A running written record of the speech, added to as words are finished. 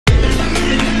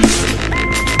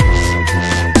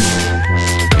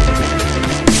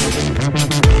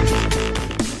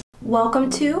Welcome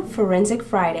to Forensic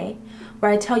Friday,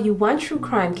 where I tell you one true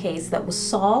crime case that was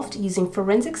solved using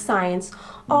forensic science,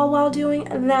 all while doing,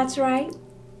 that's right,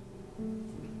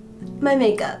 my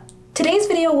makeup. Today's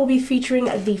video will be featuring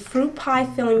the fruit pie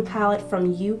filling palette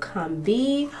from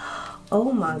Ucanbe.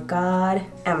 Oh my god,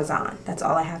 Amazon. That's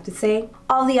all I have to say.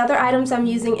 All the other items I'm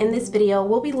using in this video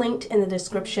will be linked in the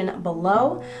description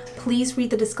below. Please read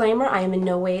the disclaimer. I am in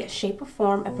no way, shape, or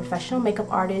form a professional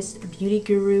makeup artist, beauty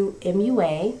guru,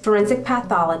 MUA, forensic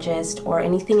pathologist, or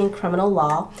anything in criminal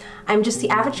law. I'm just the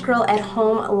average girl at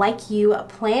home like you,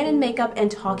 playing in makeup and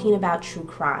talking about true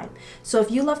crime. So if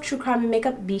you love true crime and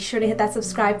makeup, be sure to hit that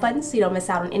subscribe button so you don't miss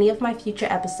out on any of my future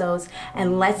episodes.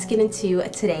 And let's get into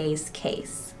today's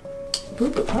case.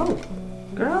 Oh,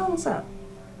 girl, what's up?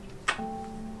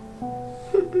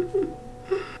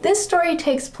 This story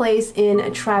takes place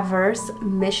in Traverse,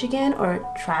 Michigan, or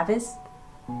Travis,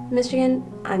 Michigan.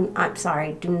 I'm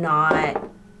sorry, do not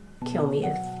kill me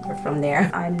if you're from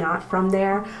there. I'm not from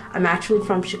there. I'm actually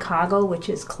from Chicago, which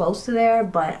is close to there,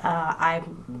 but I've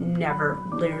never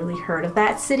literally heard of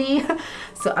that city.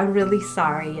 So I'm really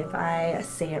sorry if I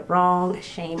say it wrong.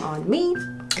 Shame on me.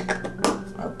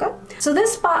 Okay. So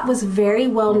this spot was very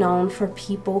well known for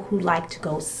people who like to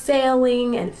go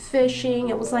sailing and fishing.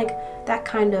 It was like that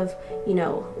kind of, you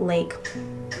know, lake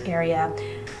area.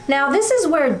 Now this is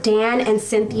where Dan and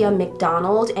Cynthia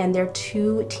McDonald and their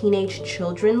two teenage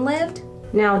children lived.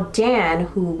 Now Dan,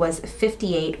 who was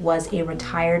 58, was a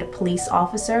retired police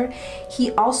officer.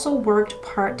 He also worked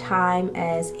part-time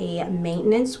as a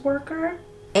maintenance worker.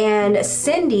 And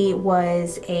Cindy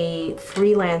was a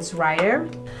freelance writer.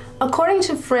 According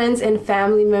to friends and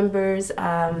family members,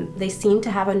 they seem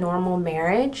to have a normal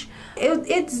marriage.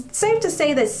 It's safe to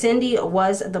say that Cindy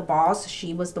was the boss.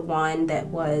 She was the one that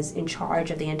was in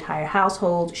charge of the entire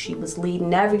household. She was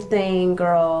leading everything,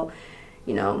 girl.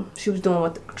 You know, she was doing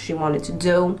what she wanted to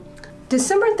do.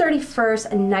 December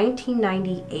 31st,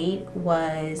 1998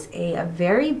 was a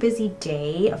very busy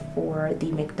day for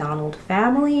the McDonald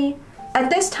family. At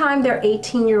this time, their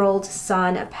 18-year-old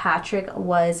son, Patrick,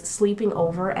 was sleeping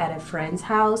over at a friend's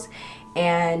house,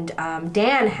 and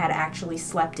Dan had actually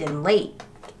slept in late.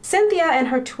 Cynthia and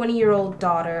her 20-year-old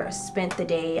daughter spent the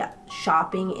day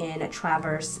shopping in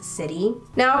Traverse City.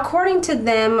 Now, according to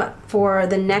them, for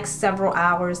the next several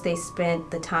hours, they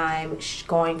spent the time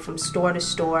going from store to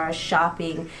store,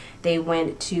 shopping. They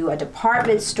went to a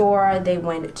department store, they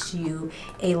went to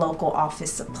a local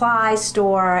office supply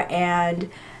store, and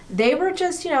they were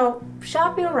just, you know,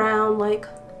 shopping around like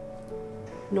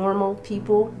normal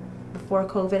people before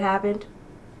COVID happened.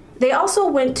 They also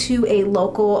went to a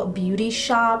local beauty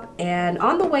shop, and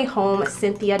on the way home,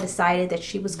 Cynthia decided that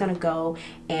she was gonna go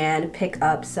and pick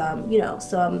up some, you know,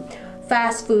 some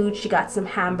fast food. She got some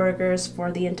hamburgers for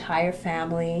the entire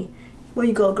family. Where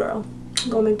you go, girl?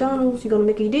 You go to McDonald's, you go to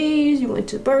Mickey D's, you went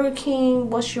to Burger King.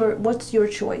 What's your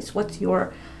choice? What's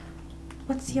your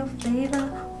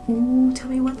flavor? Ooh, tell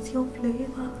me what's your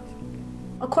flavor?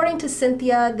 According to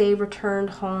Cynthia, they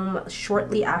returned home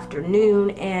shortly after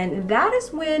noon, and that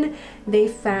is when they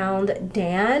found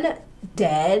Dan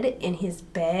dead in his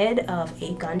bed of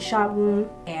a gunshot wound.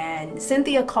 And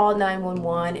Cynthia called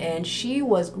 911, and she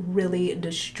was really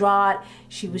distraught.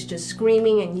 She was just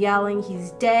screaming and yelling,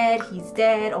 he's dead,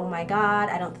 oh my god,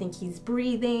 I don't think he's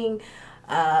breathing.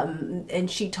 And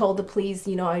she told the police,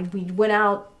 you know, we went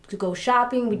out to go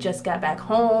shopping, we just got back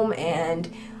home, and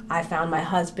I found my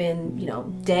husband, you know,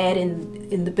 dead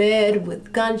in the bed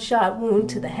with gunshot wound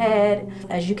to the head.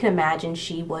 As you can imagine,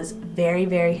 she was very,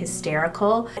 very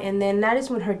hysterical. And then that is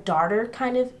when her daughter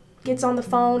kind of gets on the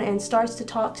phone and starts to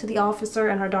talk to the officer,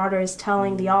 and her daughter is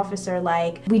telling the officer,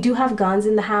 like, we do have guns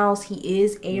in the house. He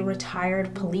is a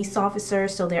retired police officer,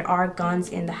 so there are guns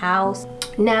in the house.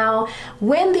 Now,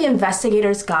 when the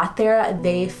investigators got there,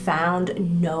 they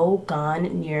found no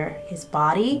gun near his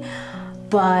body,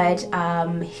 but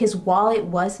his wallet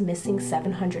was missing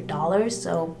 $700,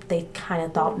 so they kind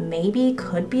of thought maybe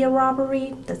could be a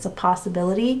robbery. That's a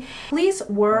possibility. Police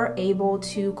were able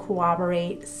to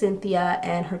corroborate Cynthia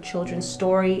and her children's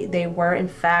story. They were, in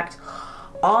fact,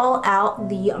 all out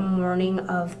the morning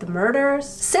of the murders.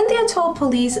 Cynthia told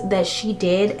police that she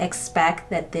did expect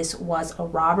that this was a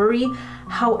robbery.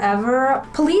 However,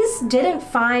 police didn't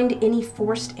find any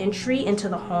forced entry into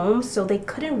the home, so they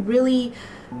couldn't really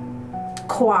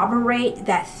corroborate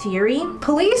that theory.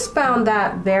 Police found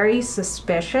that very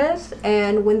suspicious,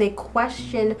 and when they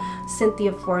questioned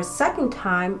Cynthia for a second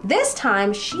time, this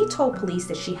time she told police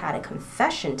that she had a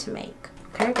confession to make.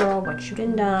 Okay, girl, what you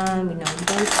done? We know you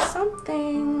done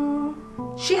something.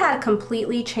 She had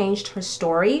completely changed her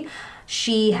story.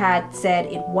 She had said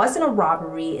it wasn't a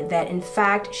robbery, that in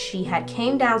fact she had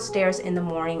came downstairs in the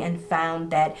morning and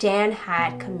found that Dan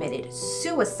had committed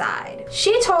suicide.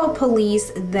 She told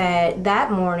police that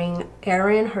that morning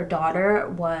Erin, her daughter,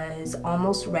 was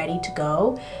almost ready to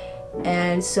go.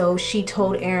 And so she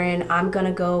told Erin, I'm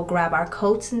gonna go grab our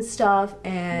coats and stuff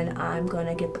and I'm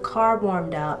gonna get the car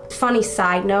warmed up. Funny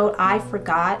side note, I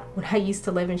forgot when I used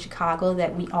to live in Chicago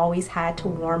that we always had to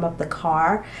warm up the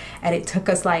car, and it took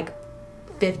us like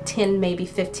 15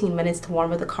 minutes to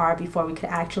warm up the car before we could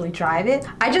actually drive it.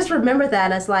 I just remember that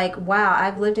and I was like, wow,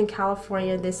 I've lived in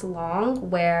California this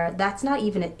long where that's not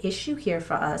even an issue here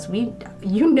for us.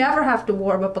 You never have to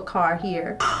warm up a car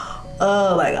here.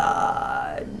 Oh my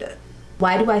God.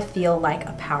 Why do I feel like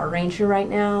a Power Ranger right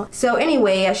now? So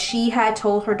anyway, she had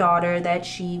told her daughter that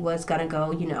she was gonna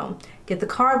go, you know, get the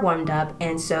car warmed up.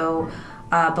 And so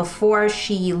before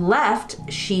she left,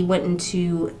 she went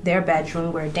into their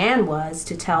bedroom where Dan was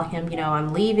to tell him, you know,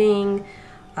 I'm leaving,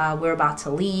 we're about to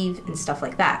leave and stuff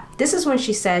like that. This is when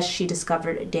she says she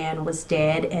discovered Dan was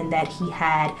dead and that he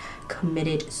had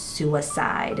committed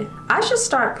suicide. I should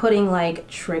start putting like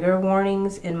trigger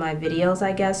warnings in my videos,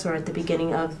 I guess, or at the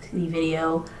beginning of the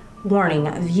video.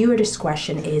 Warning, viewer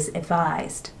discretion is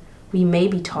advised. We may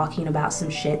be talking about some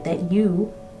shit that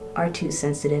you are too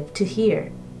sensitive to hear.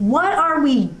 What are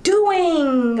we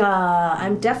doing?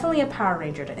 I'm definitely a Power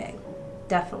Ranger today.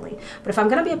 Definitely. But if I'm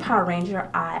gonna be a Power Ranger,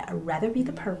 I'd rather be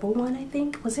the purple one, I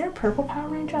think. Was there a purple Power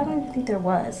Ranger? I don't even think there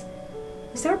was.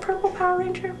 Is there a purple Power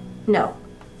Ranger? No.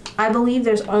 I believe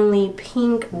there's only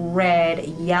pink, red,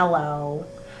 yellow,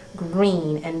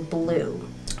 green, and blue.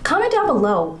 Comment down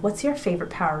below, what's your favorite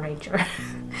Power Ranger?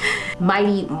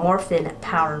 Mighty Morphin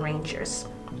Power Rangers.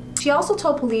 She also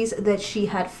told police that she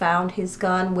had found his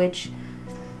gun, which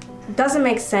doesn't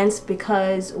make sense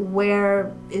because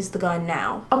where is the gun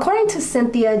now? According to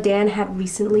Cynthia, Dan had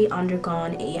recently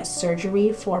undergone a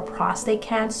surgery for prostate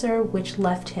cancer, which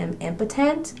left him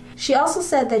impotent. She also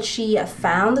said that she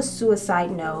found the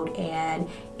suicide note and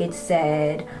it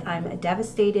said, I'm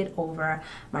devastated over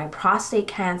my prostate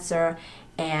cancer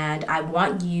and I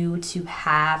want you to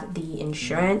have the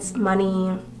insurance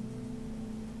money.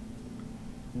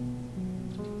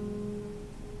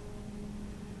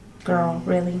 Girl,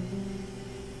 really?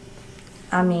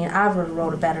 I mean, I would have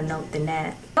wrote a better note than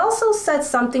that. It also said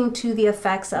something to the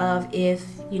effects of if,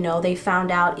 you know, they found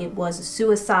out it was a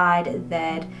suicide,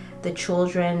 that the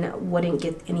children wouldn't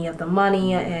get any of the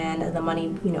money and the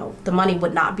money, you know, the money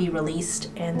would not be released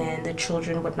and then the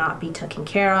children would not be taken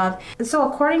care of. And so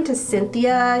according to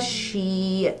Cynthia,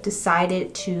 she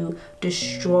decided to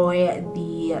destroy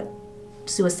the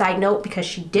suicide note because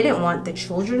she didn't want the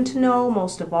children to know,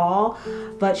 most of all,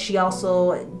 but she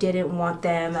also didn't want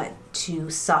them to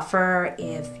suffer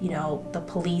if, you know, the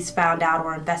police found out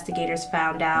or investigators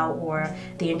found out or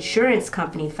the insurance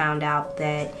company found out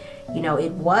that, you know,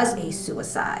 it was a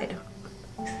suicide.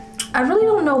 I really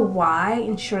don't know why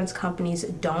insurance companies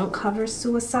don't cover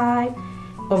suicide,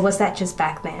 or was that just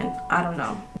back then? I don't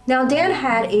know. Now, Dan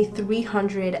had a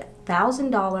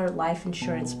 $300,000 life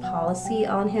insurance policy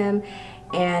on him,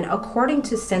 and according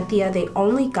to Cynthia, they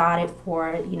only got it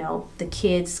for, you know, the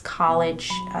kids'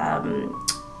 college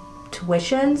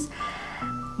tuitions.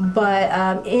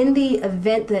 But in the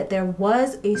event that there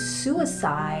was a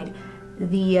suicide,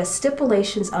 the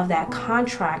stipulations of that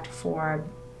contract for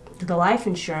the life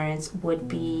insurance would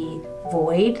be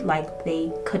void, like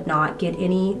they could not get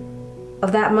any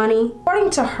of that money.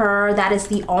 According to her, that is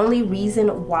the only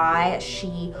reason why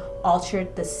she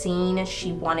altered the scene.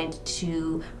 She wanted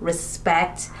to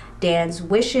respect Dan's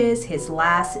wishes, his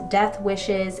last death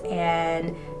wishes,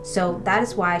 and so that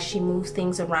is why she moves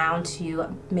things around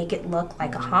to make it look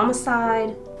like a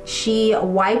homicide. She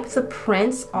wiped the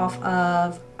prints off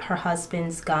of her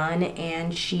husband's gun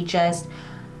and she just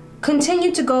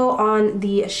continued to go on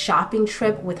the shopping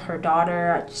trip with her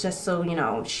daughter, just so, you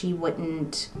know, she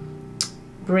wouldn't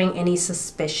bring any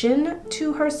suspicion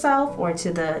to herself or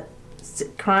to the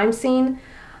crime scene.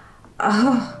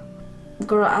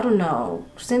 Girl, I don't know.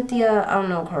 Cynthia, I don't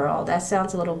know, girl. That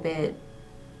sounds a little bit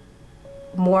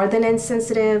more than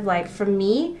insensitive. Like, for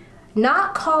me,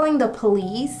 not calling the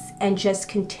police and just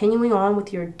continuing on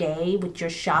with your day, with your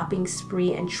shopping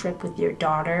spree and trip with your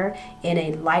daughter in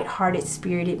a lighthearted,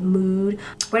 spirited mood.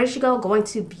 Where did she go? Going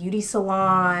to beauty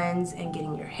salons and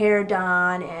getting your hair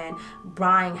done and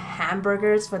buying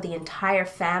hamburgers for the entire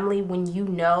family when you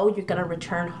know you're gonna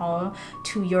return home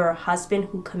to your husband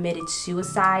who committed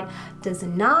suicide does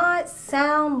not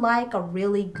sound like a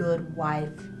really good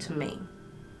wife to me.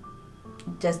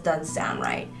 It just doesn't sound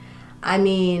right. I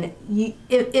mean,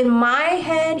 in my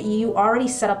head, you already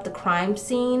set up the crime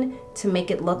scene to make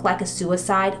it look like a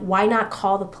suicide. Why not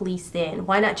call the police then?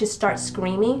 Why not just start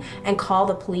screaming and call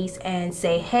the police and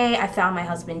say, hey, I found my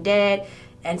husband dead,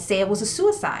 and say it was a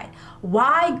suicide?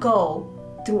 Why go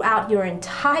throughout your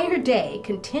entire day,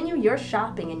 continue your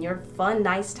shopping and your fun,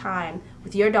 nice time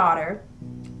with your daughter,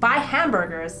 buy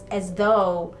hamburgers as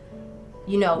though,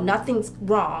 you know, nothing's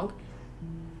wrong,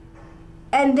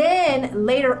 and then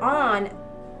later on,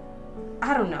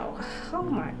 I don't know. Oh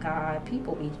my God,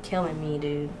 people be killing me,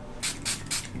 dude.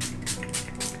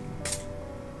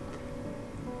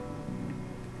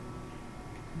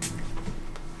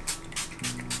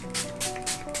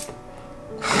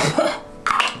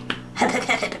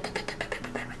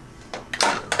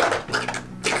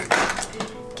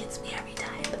 Gets me every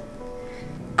time.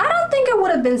 I don't think it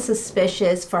would have been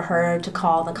suspicious for her to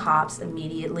call the cops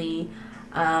immediately.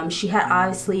 She had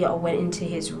obviously went into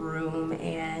his room,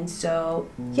 and so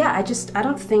yeah, I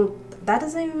don't think that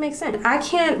doesn't even make sense. I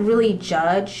can't really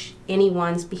judge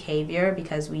anyone's behavior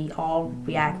because we all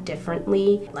react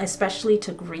differently, especially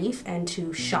to grief and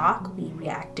to shock. We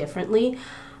react differently,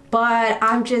 but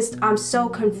I'm so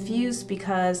confused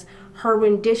because her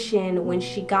rendition when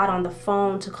she got on the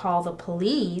phone to call the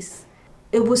police,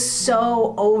 it was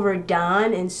so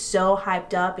overdone and so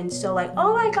hyped up and so like,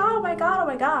 oh my God, oh my God, oh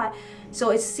my God. So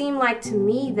it seemed like to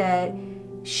me that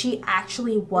she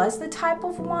actually was the type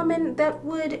of woman that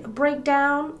would break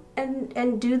down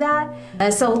and do that.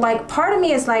 And so like part of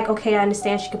me is like, okay, I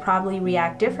understand she could probably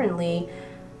react differently.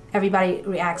 Everybody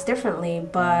reacts differently,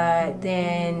 but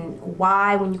then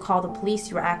why when you call the police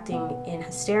you're acting in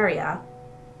hysteria?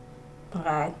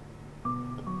 Okay.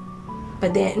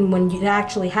 But then when it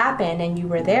actually happened and you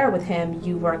were there with him,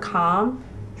 you were calm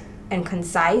and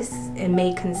concise and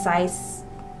made concise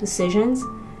decisions.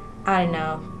 I don't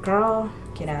know. Girl,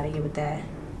 get out of here with that.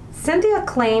 Safiya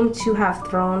claimed to have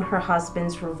thrown her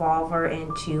husband's revolver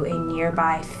into a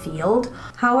nearby field.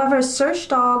 However, search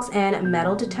dogs and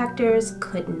metal detectors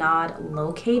could not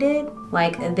locate it.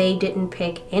 Like, they didn't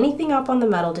pick anything up on the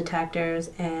metal detectors,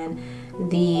 and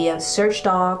the search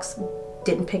dogs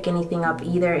didn't pick anything up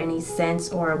either, any sense,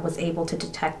 or was able to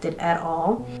detect it at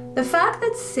all. The fact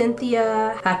that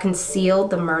Safiya had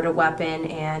concealed the murder weapon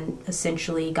and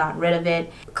essentially got rid of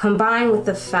it, combined with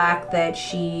the fact that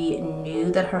she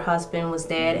knew that her husband was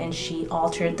dead and she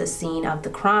altered the scene of the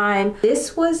crime,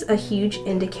 this was a huge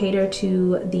indicator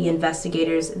to the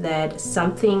investigators that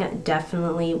something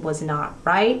definitely was not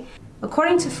right.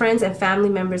 According to friends and family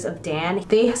members of Dan,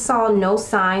 they saw no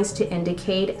signs to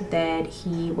indicate that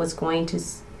he was going to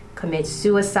commit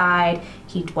suicide.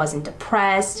 He wasn't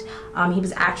depressed. He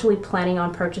was actually planning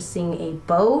on purchasing a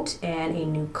boat and a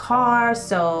new car.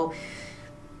 So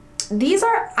these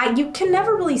are, you can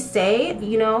never really say,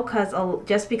 you know, because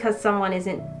just because someone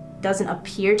doesn't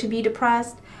appear to be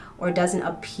depressed or doesn't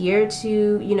appear to,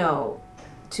 you know,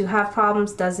 to have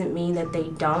problems doesn't mean that they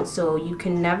don't. So you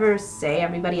can never say,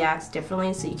 everybody acts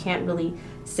differently, so you can't really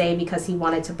say because he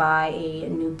wanted to buy a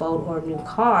new boat or a new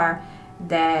car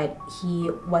that he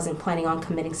wasn't planning on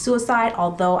committing suicide.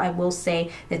 Although I will say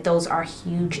that those are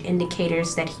huge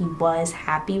indicators that he was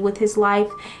happy with his life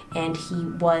and he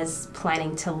was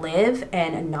planning to live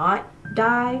and not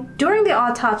die. During the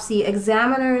autopsy,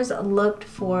 examiners looked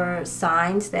for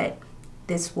signs that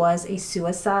this was a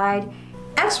suicide.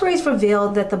 X-rays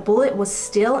revealed that the bullet was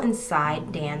still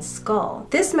inside Dan's skull.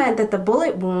 This meant that the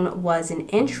bullet wound was an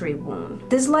entry wound.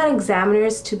 This led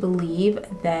examiners to believe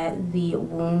that the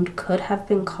wound could have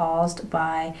been caused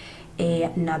by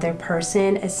another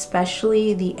person,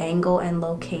 especially the angle and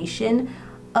location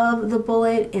of the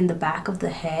bullet in the back of the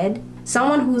head.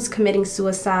 Someone who's committing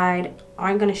suicide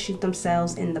aren't going to shoot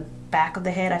themselves in the back of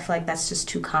the head. I feel like that's just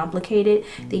too complicated.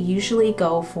 They usually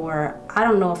go for, I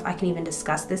don't know if I can even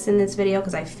discuss this in this video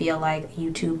because I feel like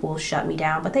YouTube will shut me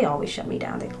down, but they always shut me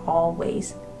down. They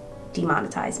always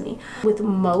demonetize me. With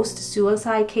most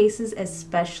suicide cases,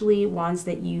 especially ones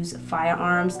that use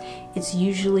firearms, it's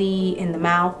usually in the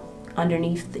mouth,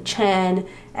 underneath the chin,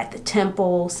 at the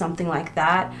temple, something like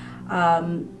that.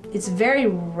 It's very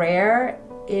rare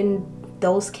in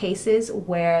those cases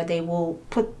where they will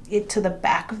put it to the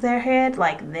back of their head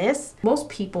like this. Most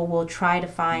people will try to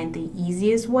find the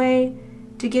easiest way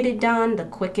to get it done, the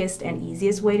quickest and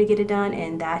easiest way to get it done,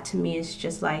 and that to me is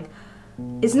just like,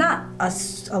 it's not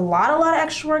a lot of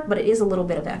extra work, but it is a little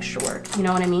bit of extra work, you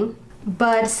know what I mean?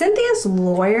 But Safiya's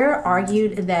lawyer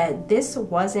argued that this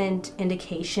wasn't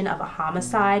indication of a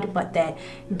homicide, but that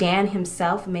Dan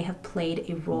himself may have played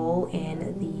a role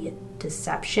in the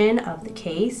deception of the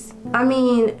case. I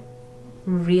mean,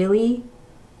 really?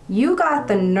 You got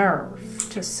the nerve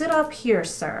to sit up here,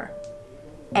 sir,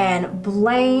 and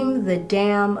blame the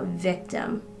damn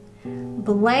victim.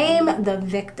 Blame the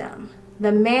victim,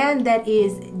 the man that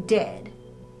is dead.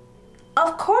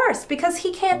 Of course, because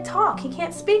he can't talk, he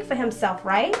can't speak for himself,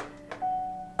 right?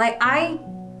 Like, I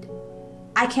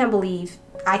can't believe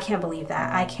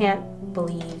that. I can't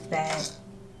believe that.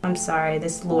 I'm sorry,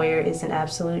 this lawyer is an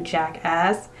absolute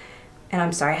jackass. And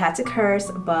I'm sorry I had to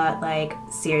curse, but like,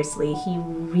 seriously, he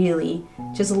really,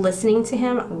 just listening to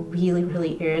him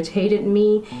really irritated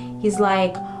me. He's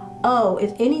like, oh,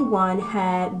 if anyone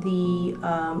had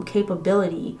the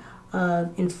capability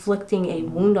of inflicting a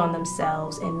wound on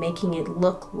themselves and making it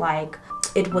look like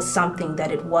it was something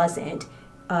that it wasn't,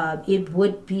 it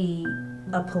would be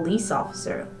a police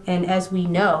officer. And as we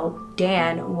know,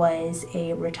 Dan was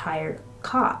a retired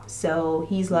cop. So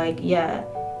he's like, yeah,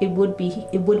 it would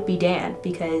be Dan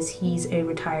because he's a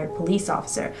retired police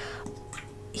officer.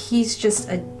 He's just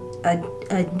there's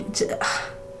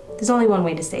only one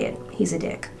way to say it. He's a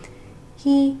dick.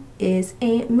 He is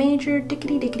a major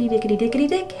dickety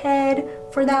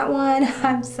dickhead for that one.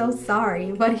 I'm so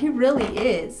sorry, but he really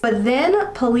is. But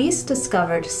then police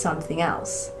discovered something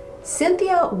else.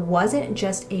 Safiya wasn't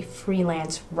just a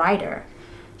freelance writer.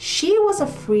 She was a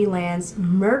freelance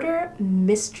murder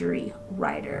mystery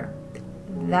writer.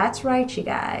 That's right, you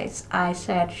guys. I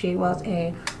said she was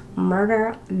a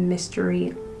murder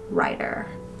mystery writer.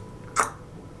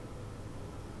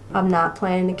 I'm not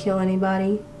planning to kill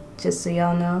anybody, just so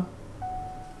y'all know.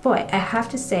 Boy, I have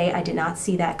to say I did not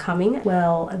see that coming.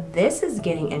 Well, this is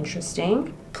getting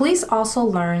interesting. Police also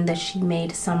learned that she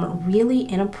made some really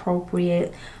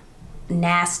inappropriate,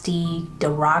 nasty,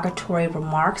 derogatory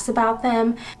remarks about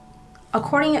them.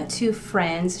 According to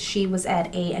friends, she was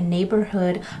at a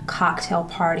neighborhood cocktail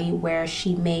party where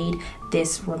she made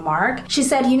this remark. She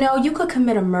said, you know, you could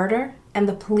commit a murder and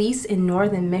the police in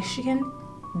northern Michigan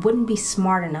wouldn't be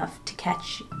smart enough to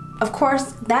catch you. Of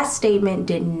course, that statement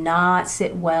did not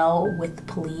sit well with the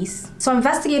police. So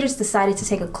investigators decided to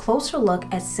take a closer look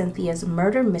at Safiya's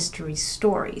murder mystery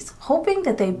stories, hoping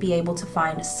that they'd be able to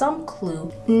find some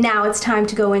clue. Now it's time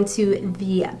to go into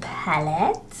the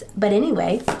palette. But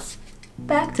anyway,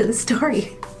 back to the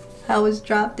story. I always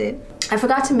dropped it. I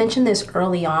forgot to mention this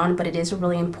early on, but it is a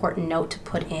really important note to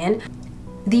put in.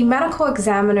 The medical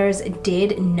examiners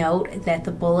did note that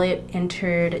the bullet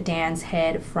entered Dan's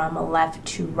head from left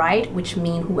to right, which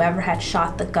means whoever had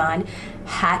shot the gun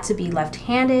had to be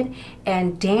left-handed,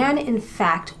 and Dan, in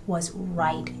fact, was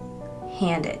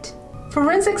right-handed.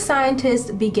 Forensic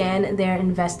scientists began their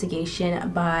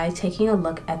investigation by taking a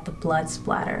look at the blood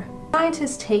splatter.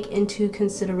 Scientists take into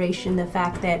consideration the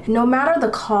fact that no matter the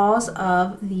cause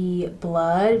of the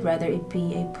blood, whether it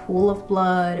be a pool of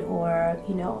blood or,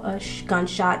 you know, a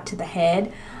gunshot to the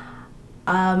head,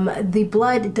 the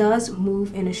blood does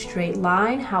move in a straight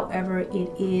line. However,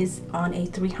 it is on a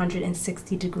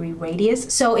 360-degree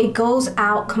radius, so it goes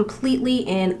out completely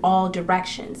in all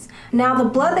directions. Now, the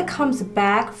blood that comes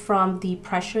back from the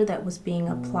pressure that was being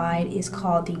applied is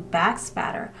called the back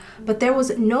spatter, but there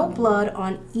was no blood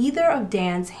on either of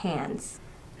Dan's hands.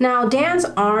 Now, Dan's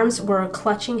arms were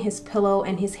clutching his pillow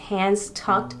and his hands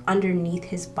tucked underneath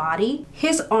his body.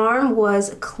 His arm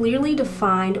was clearly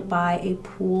defined by a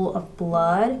pool of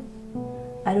blood.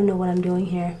 I don't know what I'm doing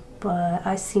here, but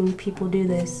I've seen people do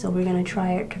this, so we're gonna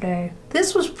try it today.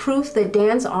 This was proof that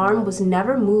Dan's arm was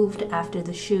never moved after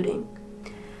the shooting.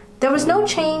 There was no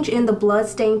change in the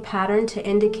bloodstain pattern to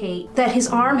indicate that his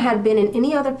arm had been in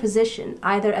any other position,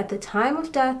 either at the time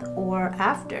of death or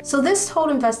after. So this told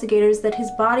investigators that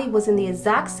his body was in the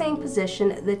exact same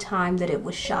position at the time that it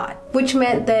was shot, which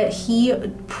meant that he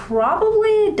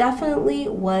probably, definitely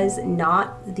was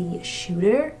not the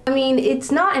shooter. I mean,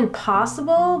 it's not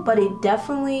impossible, but it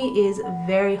definitely is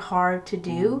very hard to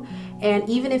do. And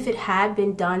even if it had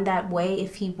been done that way,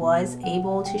 if he was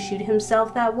able to shoot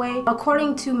himself that way,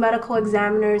 according to medical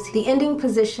examiners, the ending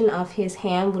position of his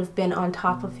hand would have been on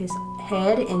top of his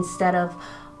head instead of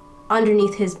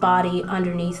underneath his body,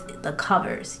 underneath the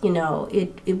covers. You know,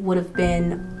 it would have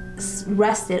been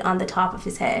rested on the top of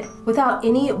his head. Without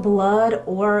any blood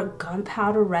or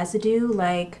gunpowder residue,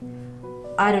 like,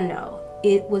 I don't know.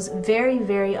 It was very,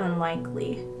 very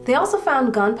unlikely. They also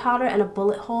found gunpowder and a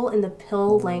bullet hole in the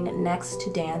pillow laying next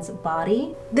to Dan's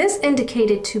body. This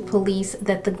indicated to police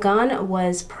that the gun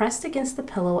was pressed against the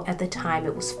pillow at the time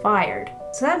it was fired.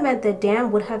 So that meant that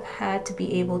Dan would have had to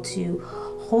be able to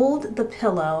hold the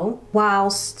pillow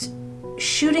whilst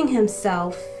shooting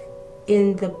himself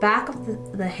in the back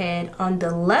of the head on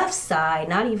the left side,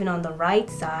 not even on the right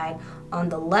side, on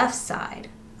the left side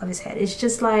of his head. It's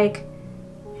just like,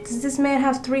 Does this man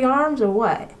have 3 arms or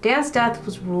what? Dan's death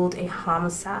was ruled a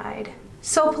homicide.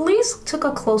 So police took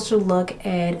a closer look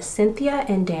at Safiya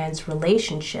and Dan's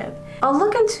relationship. A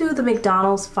look into the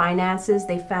McDonald's finances,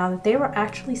 they found that they were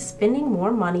actually spending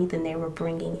more money than they were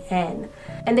bringing in.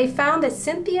 And they found that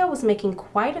Safiya was making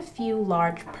quite a few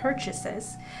large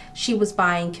purchases. She was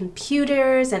buying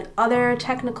computers and other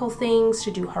technical things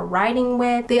to do her writing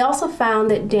with. They also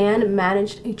found that Dan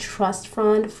managed a trust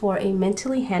fund for a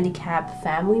mentally handicapped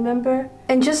family member.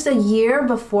 And just a year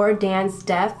before Dan's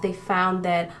death, they found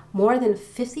that more than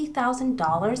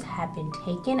 $50,000 had been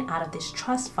taken out of this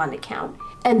trust fund account.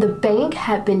 And the bank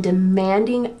had been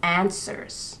demanding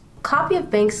answers. A copy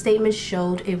of bank statements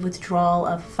showed a withdrawal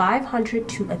of $500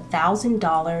 to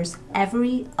 $1,000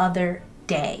 every other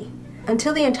day,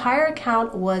 until the entire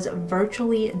account was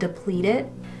virtually depleted.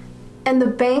 And the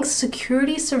bank's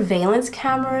security surveillance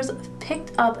cameras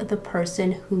picked up the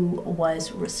person who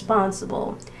was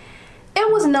responsible. It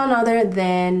was none other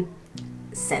than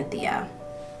Safiya.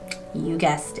 You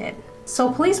guessed it.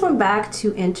 So police went back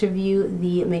to interview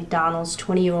the McDonald's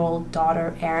 20-year-old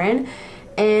daughter, Erin,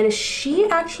 and she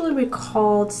actually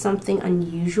recalled something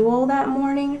unusual that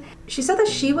morning. She said that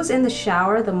she was in the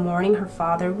shower the morning her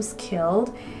father was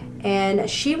killed, and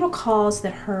she recalls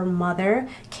that her mother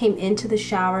came into the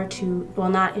shower to, well,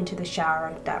 not into the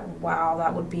shower,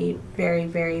 that would be very,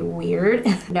 very weird.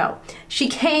 No, she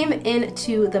came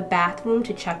into the bathroom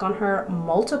to check on her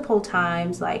multiple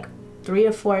times, like 3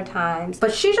 or 4 times,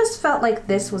 but she just felt like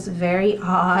this was very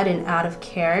odd and out of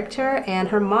character. And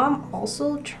her mom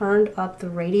also turned up the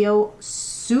radio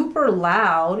super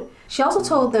loud. She also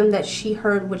told them that she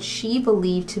heard what she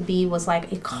believed to be was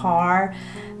like a car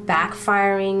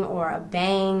backfiring or a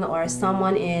bang or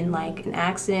someone in like an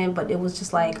accident, but it was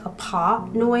just like a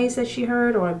pop noise that she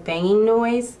heard or a banging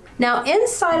noise. Now,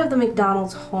 inside of the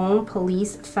McDonald's home,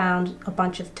 police found a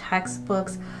bunch of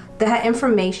textbooks that had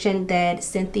information that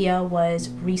Safiya was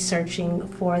researching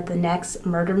for the next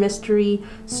murder mystery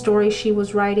story she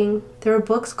was writing. There were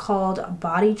books called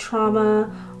Body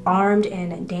Trauma, Armed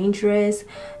and Dangerous.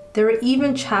 There were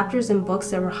even chapters in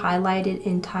books that were highlighted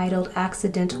entitled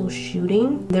Accidental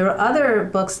Shooting. There were other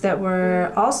books that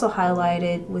were also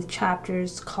highlighted with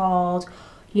chapters called,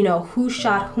 you know, Who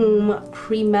Shot Whom,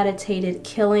 Premeditated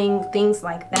Killing, things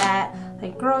like that.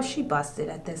 Like, girl, she busted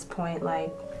at this point,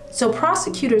 like. So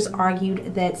prosecutors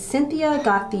argued that Safiya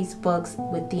got these books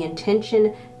with the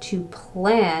intention to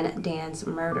plan Dan's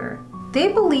murder.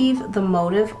 They believe the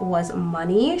motive was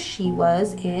money. She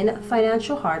was in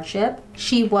financial hardship.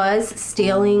 She was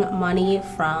stealing money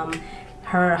from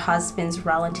her husband's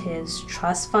relatives'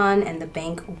 trust fund, and the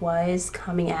bank was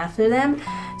coming after them.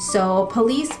 So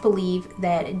police believe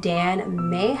that Dan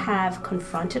may have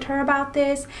confronted her about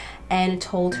this and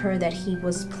told her that he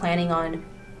was planning on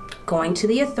going to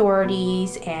the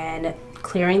authorities and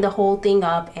clearing the whole thing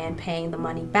up and paying the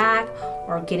money back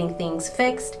or getting things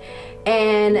fixed.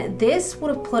 And this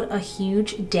would have put a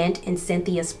huge dent in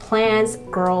Safiya's plans.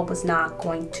 Girl was not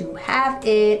going to have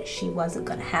it. She wasn't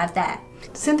gonna have that.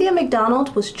 Safiya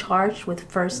McDonald was charged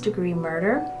with first-degree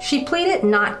murder. She pleaded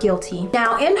not guilty.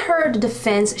 Now, in her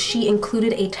defense, she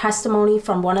included a testimony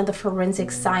from one of the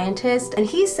forensic scientists, and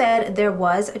he said there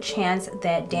was a chance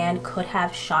that Dan could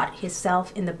have shot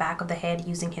himself in the back of the head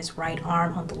using his right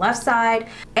arm on the left side.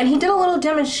 And he did a little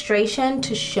demonstration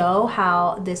to show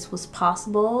how this was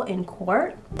possible in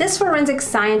court. This forensic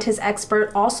scientist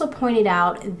expert also pointed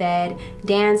out that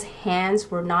Dan's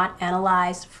hands were not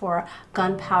analyzed for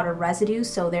gunpowder residue,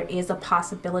 so there is a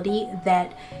possibility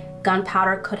that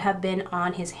gunpowder could have been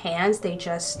on his hands. They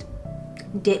just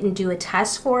didn't do a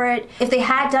test for it. If they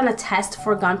had done a test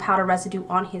for gunpowder residue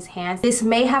on his hands, this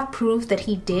may have proved that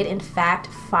he did in fact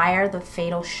fire the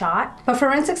fatal shot. But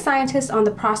forensic scientists on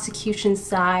the prosecution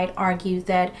side argued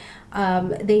that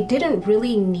they didn't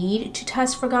really need to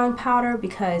test for gunpowder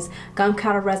because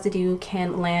gunpowder residue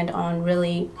can land on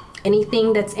really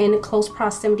anything that's in close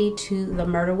proximity to the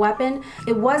murder weapon.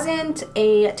 It wasn't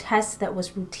a test that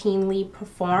was routinely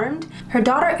performed. Her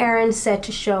daughter Erin said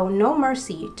to show no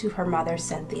mercy to her mother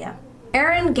Safiya.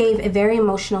 Erin gave a very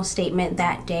emotional statement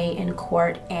that day in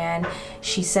court, and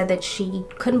she said that she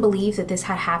couldn't believe that this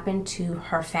had happened to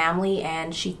her family,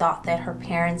 and she thought that her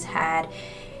parents had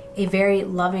a very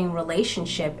loving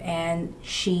relationship and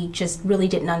she just really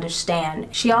didn't understand.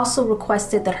 She also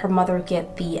requested that her mother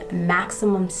get the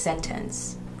maximum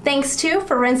sentence. Thanks to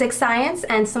forensic science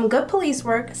and some good police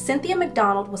work, Safiya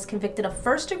McDonald was convicted of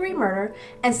first-degree murder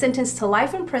and sentenced to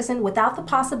life in prison without the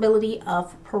possibility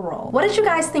of parole. What did you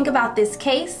guys think about this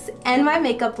case and my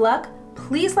makeup look?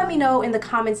 please let me know in the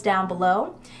comments down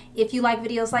below. If you like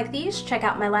videos like these, check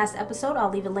out my last episode. I'll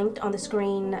leave it linked on the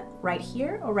screen right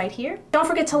here or right here. Don't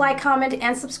forget to like, comment,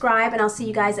 and subscribe, and I'll see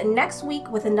you guys next week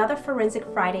with another Forensic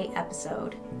Friday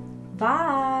episode.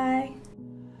 Bye!